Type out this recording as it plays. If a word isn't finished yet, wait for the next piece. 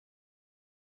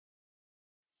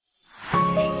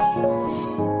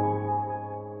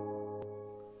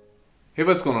Hey,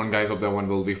 what's going on guys, hope that one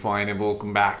will be fine and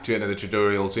welcome back to another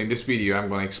tutorial. So in this video I'm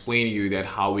going to explain to you that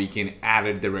how we can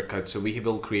edit the record. So we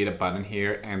will create a button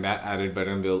here and that edit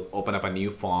button will open up a new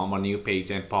form or new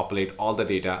page and populate all the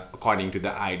data according to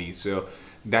the ID. So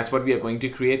that's what we are going to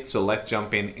create. So let's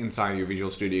jump inside your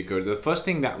Visual Studio Code. The first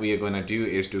thing that we are going to do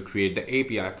is to create the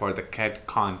API for the get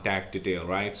contact detail,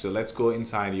 right? So let's go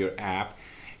inside your app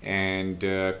and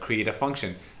create a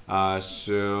function.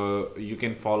 So you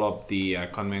can follow up the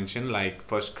convention, like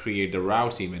first create the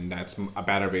routes event. That's a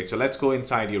better way. So let's go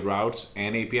inside your routes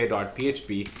and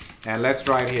api.php and let's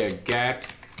write here get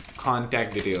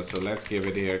contact detail. So let's give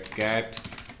it here get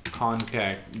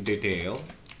contact detail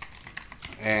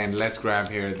and let's grab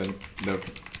here the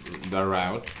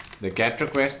route, the get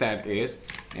request that is,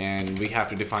 and we have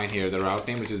to define here the route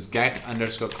name, which is get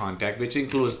underscore contact, which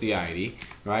includes the ID,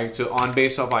 right? So on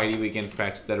base of ID we can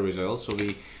fetch the result. So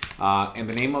we in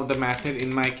the name of the method,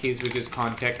 in my case, which is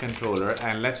contact controller,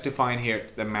 and let's define here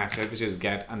the method which is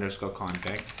get underscore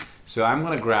contact. So I'm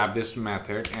going to grab this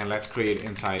method and let's create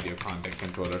inside your contact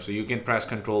controller. So you can press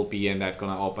Control P and that's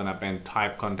going to open up and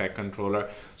type contact controller,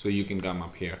 so you can come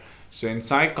up here. So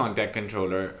inside contact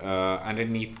controller,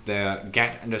 underneath the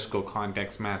get underscore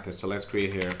contacts method, so let's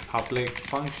create here public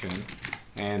function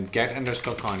and get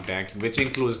underscore contact, which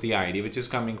includes the ID, which is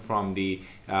coming from the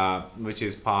which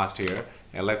is passed here,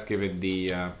 and let's give it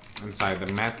the inside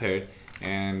the method.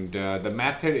 And the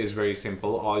method is very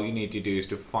simple. All you need to do is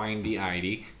to find the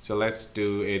ID. So let's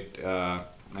do it,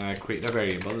 create a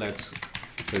variable. Let's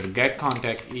so get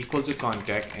contact equal to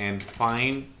contact and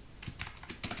find,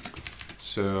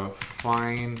 so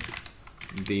find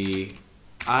the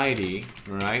ID,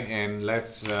 right? And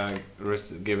let's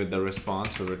give it the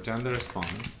response. So return the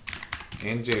response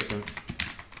in JSON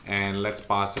and let's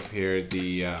pass up here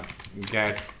the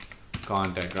get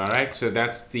contact. All right, so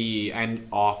that's the end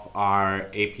of our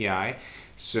API.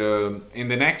 So in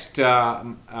the next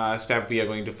step we are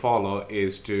going to follow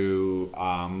is to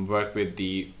work with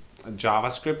the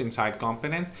JavaScript inside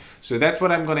components. So that's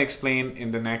what I'm going to explain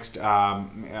in the next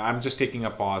I'm just taking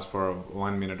a pause for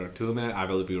 1 minute or 2 minutes. I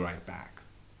will be right back.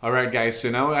 Alright guys,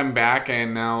 so now I'm back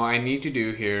and now I need to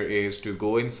do here is to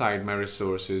go inside my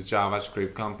resources,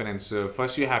 JavaScript components. So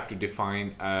first you have to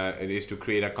define, it is to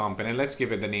create a component. Let's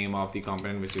give it the name of the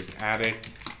component, which is added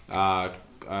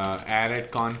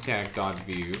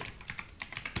contact.view.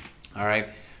 Alright,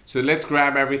 so let's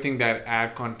grab everything that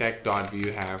add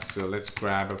contact.view have. So let's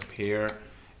grab up here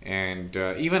and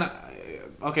even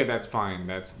okay, that's fine,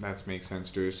 that's makes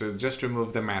sense too. So just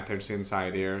remove the methods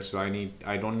inside here. So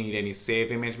I don't need any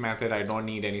save image method, I don't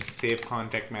need any save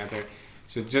contact method.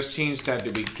 So just change that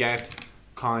to be get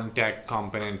contact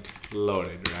component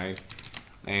loaded, right?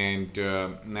 And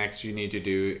next you need to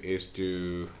do is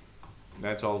to,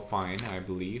 that's all fine, I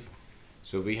believe.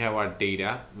 So we have our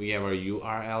data, we have our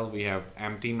URL, we have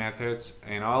empty methods,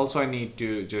 and also I need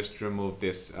to just remove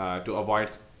this to avoid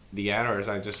the errors.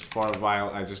 I just, for a while,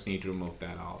 I just need to remove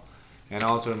that all, and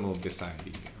also remove this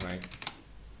ID, right?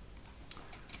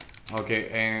 Okay,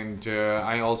 and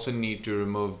I also need to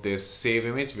remove this save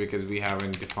image because we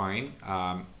haven't defined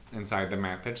inside the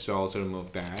method, so also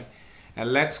remove that.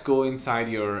 And let's go inside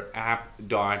your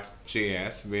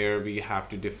app.js where we have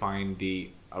to define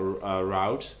the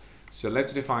routes. So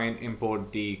let's define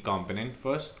import the component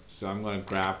first. So I'm going to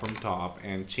grab from top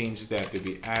and change that to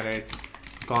be added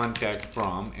contact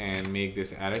from and make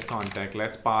this added contact.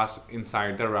 Let's pass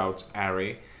inside the routes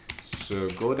array. So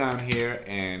go down here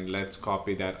and let's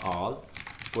copy that all,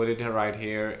 put it right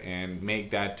here and make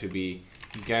that to be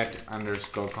get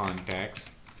underscore contacts.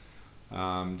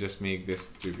 Just make this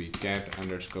to be get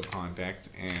underscore contacts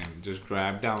and just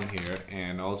grab down here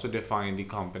and also define the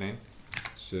component.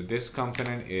 So this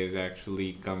component is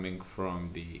actually coming from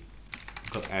the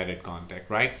added contact,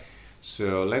 right?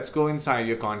 So let's go inside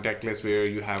your contact list where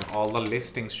you have all the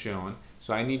listings shown.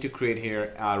 So I need to create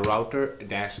here a router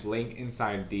dash link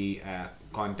inside the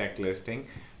contact listing.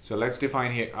 So let's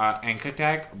define here anchor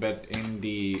tag, but in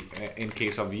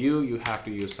case of Vue, you have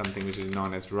to use something which is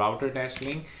known as router dash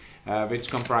link, which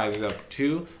comprises of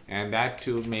two, and that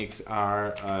two makes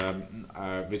our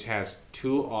which has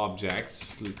two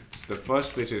objects. The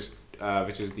first which is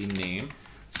the name.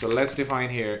 So let's define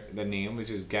here the name, which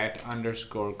is get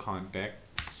underscore contact.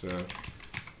 So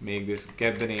make this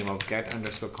get the name of get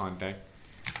underscore contact,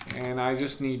 and I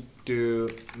just need to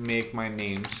make my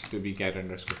names to be get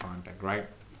underscore contact, right?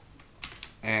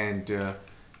 And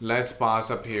let's pass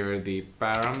up here the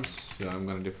params. So I'm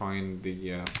going to define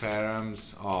the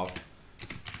params of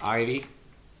ID.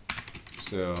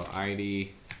 So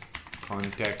ID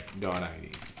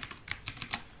contact.id.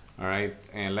 All right,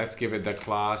 and let's give it the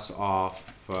class of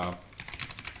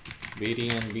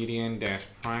bdn dash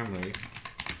primary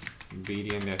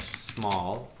bdn dash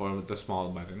small for the small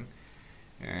button,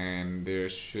 and there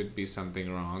should be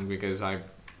something wrong because I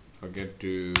forget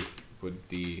to put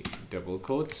the double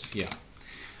quotes. Yeah.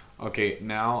 Okay,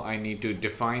 now I need to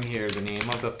define here the name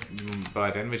of the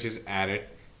button, which is added.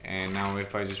 And now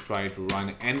if I just try to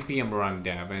run npm run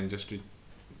dev, and just to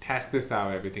test this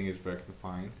out, everything is working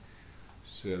fine.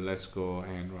 So let's go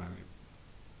and run it.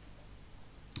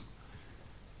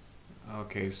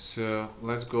 Okay, so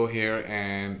let's go here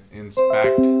and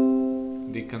inspect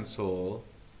the console,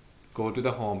 go to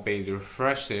the home page,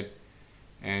 refresh it,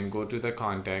 and go to the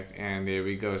contact, and there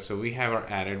we go. So we have our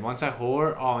added. Once I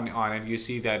hover on it, you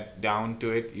see that down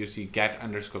to it you see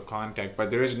get_contact, but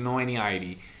there is no any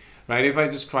ID, right? If I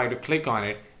just try to click on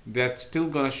it, that's still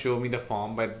gonna show me the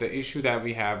form, but the issue that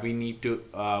we have, we need to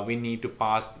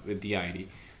pass with the ID.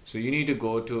 So you need to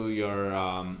go to your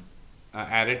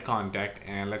added contact,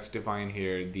 and let's define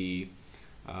here the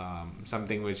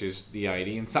something which is the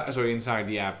ID inside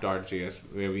the app.js,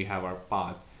 where we have our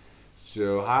path.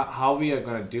 So how we are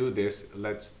going to do this,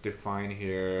 let's define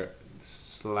here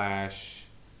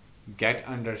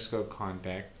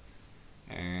 /get_contact,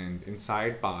 and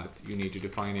inside path you need to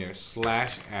define here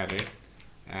 /added,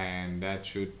 and that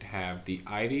should have the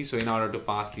ID. So in order to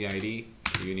pass the ID,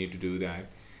 you need to do that,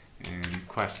 and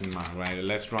question mark, right?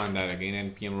 Let's run that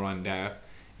again, npm run dev,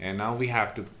 and now we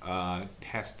have to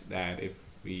test that if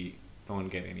we don't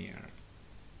get any error.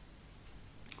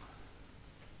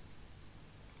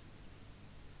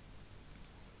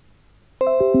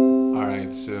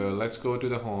 Alright, so let's go to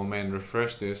the home and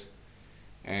refresh this,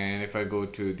 and if I go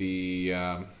to the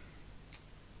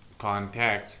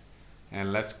contacts,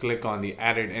 and let's click on the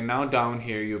added, and now down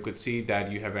here you could see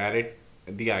that you have added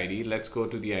the ID. Let's go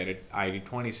to the added ID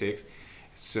 26.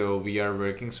 So we are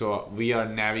working, so we are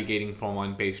navigating from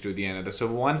one page to the another. So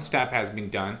one step has been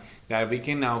done, that we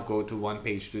can now go to one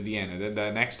page to the another.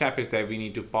 The next step is that we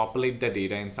need to populate the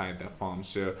data inside the form.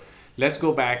 So let's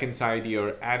go back inside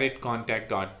your added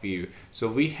contact.view. So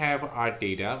we have our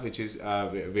data, which is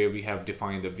where we have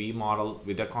defined the V model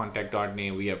with the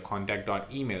contact.name. We have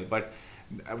contact.email, but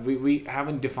we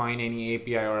haven't defined any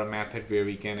API or a method where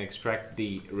we can extract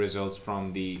the results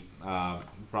from the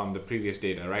previous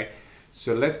data, right?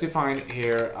 So let's define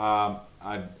here a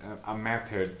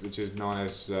method which is known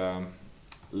as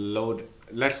load.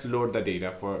 Let's load the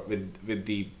data with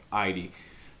the ID.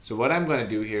 So what I'm going to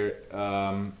do here,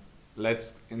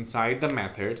 let's inside the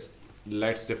methods,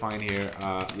 let's define here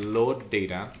load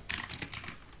data,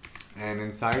 and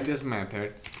inside this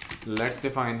method, let's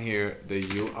define here the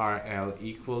URL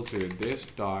equal to this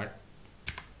dot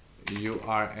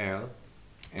URL,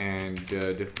 and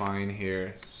define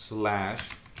here /API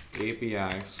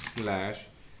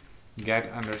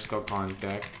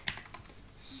 /get_contact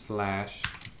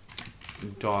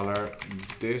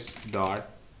 $this dot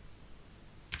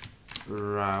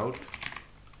route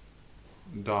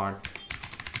dot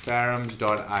params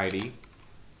dot id,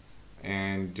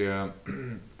 and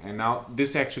now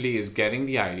this actually is getting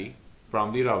the ID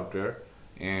from the router,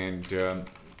 and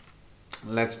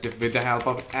let's with the help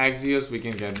of axios we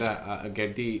can get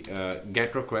the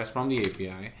get request from the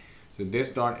API. So this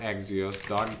dot axios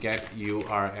dot get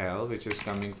URL, which is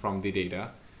coming from the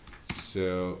data.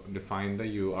 So define the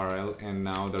URL, and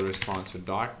now the response. So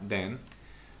dot then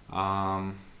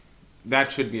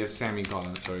that should be a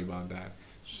semicolon, sorry about that.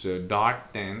 So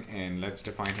dot then, and let's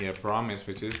define here promise,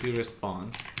 which is the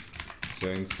response. So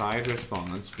inside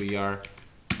response we are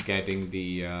getting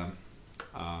the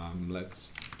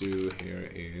let's do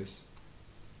here is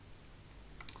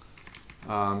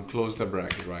close the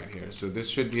bracket right here. So this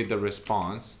should be the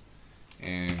response,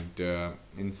 and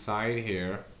inside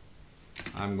here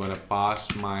I'm gonna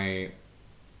pass my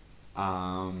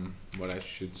what I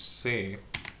should say.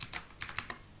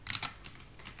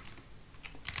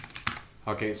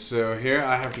 Okay, so here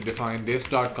I have to define this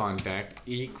dot contact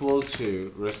equal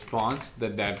to response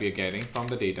that we are getting from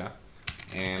the data,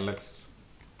 and let's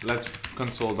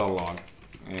console the log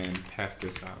and test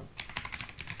this out.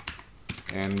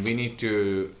 And we need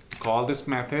to call this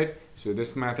method. So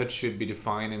this method should be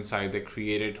defined inside the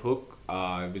created hook,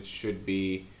 which should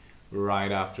be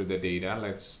right after the data.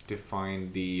 Let's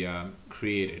define the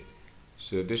created.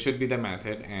 So this should be the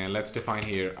method, and let's define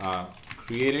here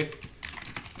created,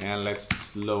 and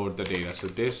let's load the data. So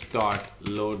this dot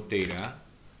load data,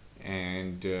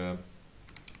 and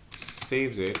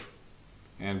saves it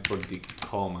and put the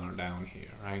comma down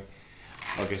here, right?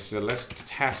 Okay, so let's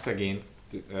test again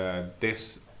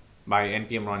this by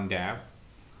npm run dev.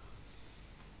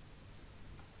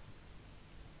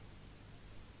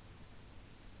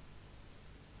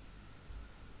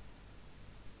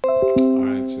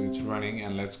 running,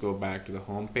 and let's go back to the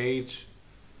home page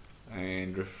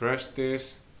and refresh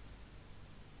this.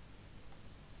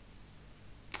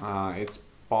 It's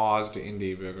paused in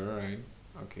debugger, right?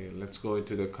 Okay, let's go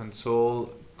to the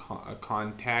console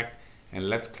contact, and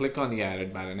let's click on the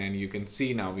added button, and you can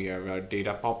see now we have our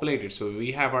data populated. So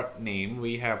we have our name,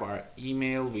 we have our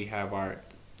email, we have our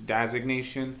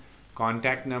designation,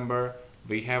 contact number,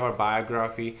 we have our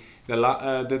biography.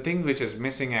 The thing which is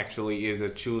missing actually is a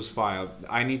choose file.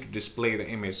 I need to display the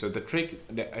image. So the trick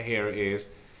here is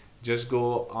just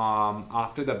go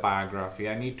after the biography.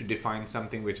 I need to define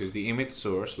something which is the image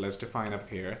source. Let's define up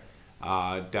here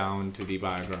down to the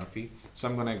biography. So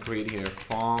I'm going to create here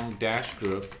form dash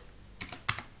group,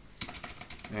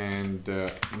 and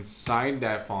inside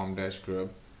that form dash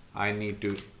group I need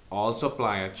to also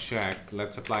apply a check.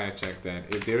 Let's apply a check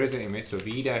that if there is an image, so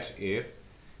v dash if,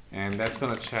 and that's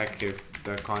going to check if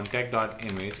the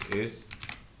contact.image is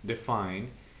defined,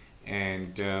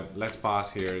 and let's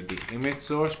pass here the image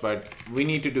source. But we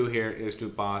need to do here is to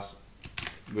pass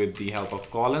with the help of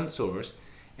colon source,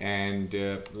 and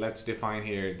let's define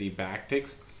here the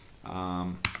backticks.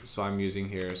 So I'm using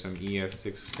here some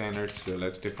ES6 standards, so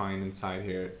let's define inside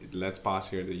here, let's pass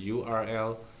here the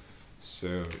URL.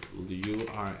 So the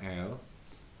URL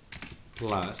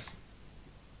plus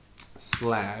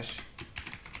slash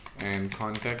and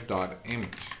contact.image,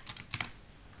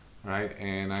 right?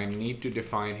 And I need to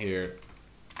define here,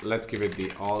 let's give it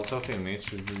the alt of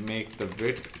image, make the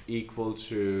width equal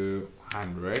to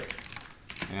 100,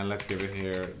 and let's give it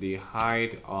here the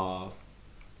height of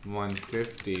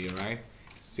 150, right?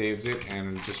 Saves it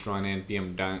and just run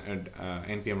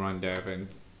npm run dev and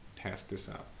test this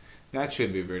out. That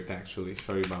should be width actually,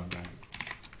 sorry about that.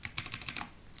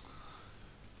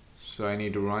 So I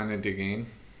need to run it again.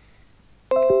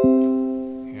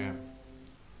 Yeah.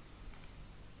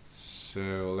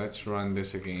 So let's run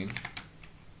this again.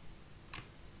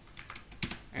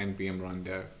 npm run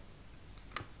dev.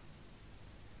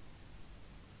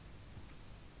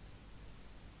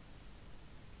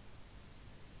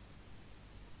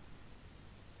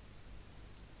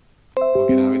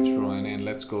 Okay, now it's run, and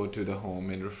let's go to the home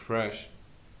and refresh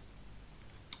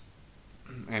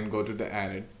and go to the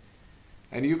added,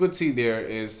 and you could see there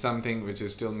is something which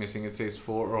is still missing. It says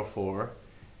 404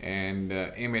 and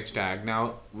image tag.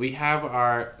 Now we have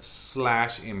our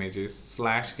slash images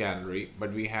slash gallery,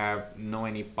 but we have no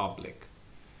any public.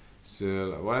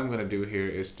 So what I'm going to do here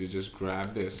is to just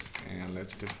grab this and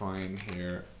let's define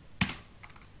here,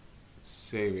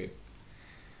 save it.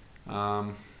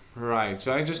 Right,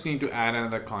 so I just need to add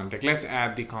another contact. Let's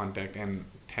add the contact and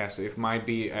test. It might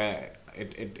be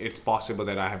it's possible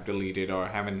that I have deleted or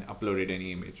haven't uploaded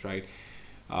any image, right?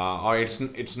 Or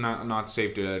it's not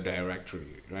saved to a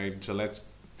directory, right? So let's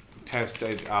test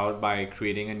it out by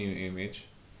creating a new image.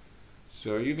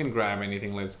 So you can grab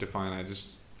anything. Let's define. I just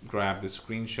grab the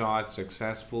screenshot,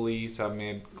 successfully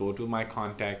submit, go to my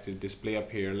contacts, it display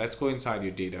up here. Let's go inside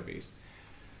your database.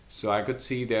 So I could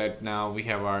see that now we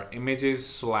have our images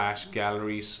slash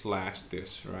gallery slash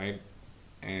this, right?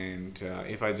 And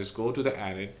if I just go to the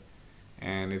added,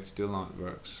 and it still not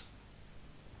works.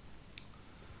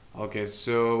 Okay,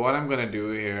 so what I'm gonna do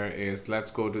here is let's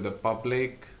go to the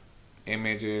public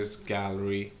images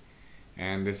gallery,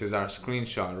 and this is our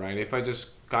screenshot, right? If I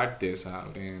just cut this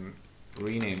out and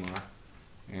rename her,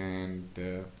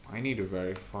 and I need to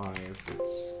verify if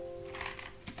it's,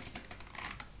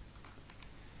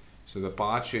 so the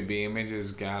path should be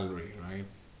images gallery, right?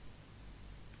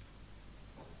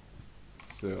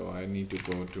 So I need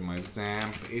to go to my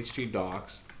XAMPP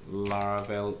htdocs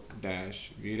Laravel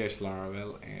Vue.js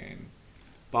Laravel and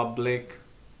public,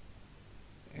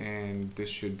 and this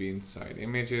should be inside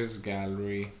images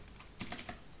gallery.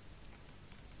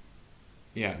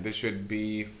 Yeah, this should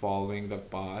be following the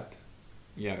path.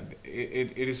 Yeah,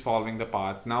 it is following the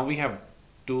path. Now we have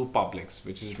two publics,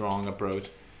 which is wrong approach.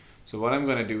 So what I'm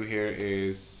going to do here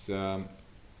is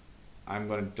I'm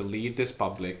going to delete this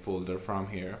public folder from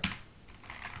here,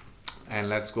 and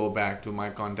let's go back to my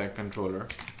contact controller.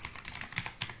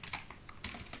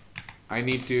 I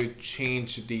need to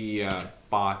change the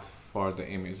path for the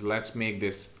image. Let's make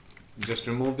this, just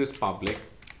remove this public.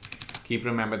 Keep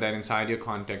remember that inside your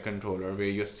contact controller where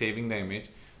you're saving the image,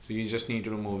 so you just need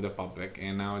to remove the public.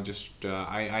 And now just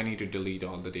I need to delete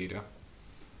all the data.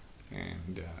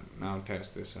 And now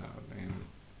test this out and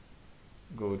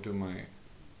go to my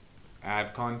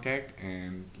add contact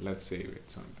and let's save it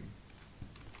something.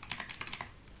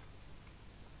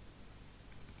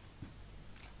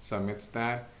 Submits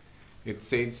that. It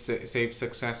saved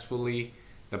successfully.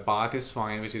 The path is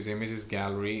fine, which is images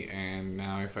gallery. And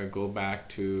now if I go back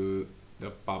to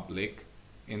the public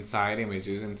inside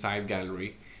images, inside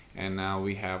gallery, and now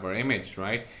we have our image,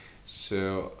 right?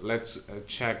 So let's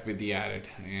check with the edit,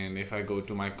 and if I go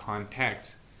to my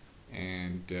contacts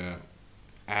and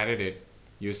edit it,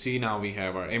 you see now we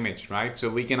have our image, right? So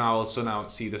we can also now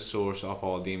see the source of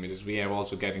all the images. We have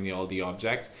also getting all the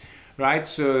objects, right?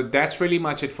 So that's really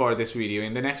much it for this video.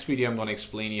 In the next video, I'm going to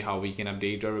explain you how we can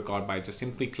update our record by just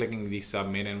simply clicking the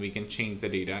submit, and we can change the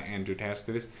data and to test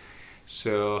this.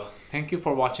 So thank you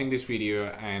for watching this video,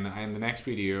 and in the next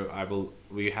video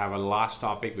we have a last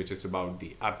topic, which is about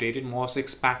the updated most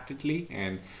expectedly,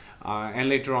 and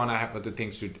later on I have other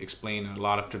things to explain. A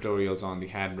lot of tutorials on the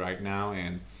head right now,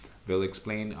 and we'll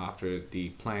explain after the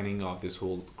planning of this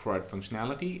whole CRUD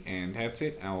functionality. And that's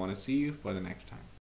it. I want to see you for the next time.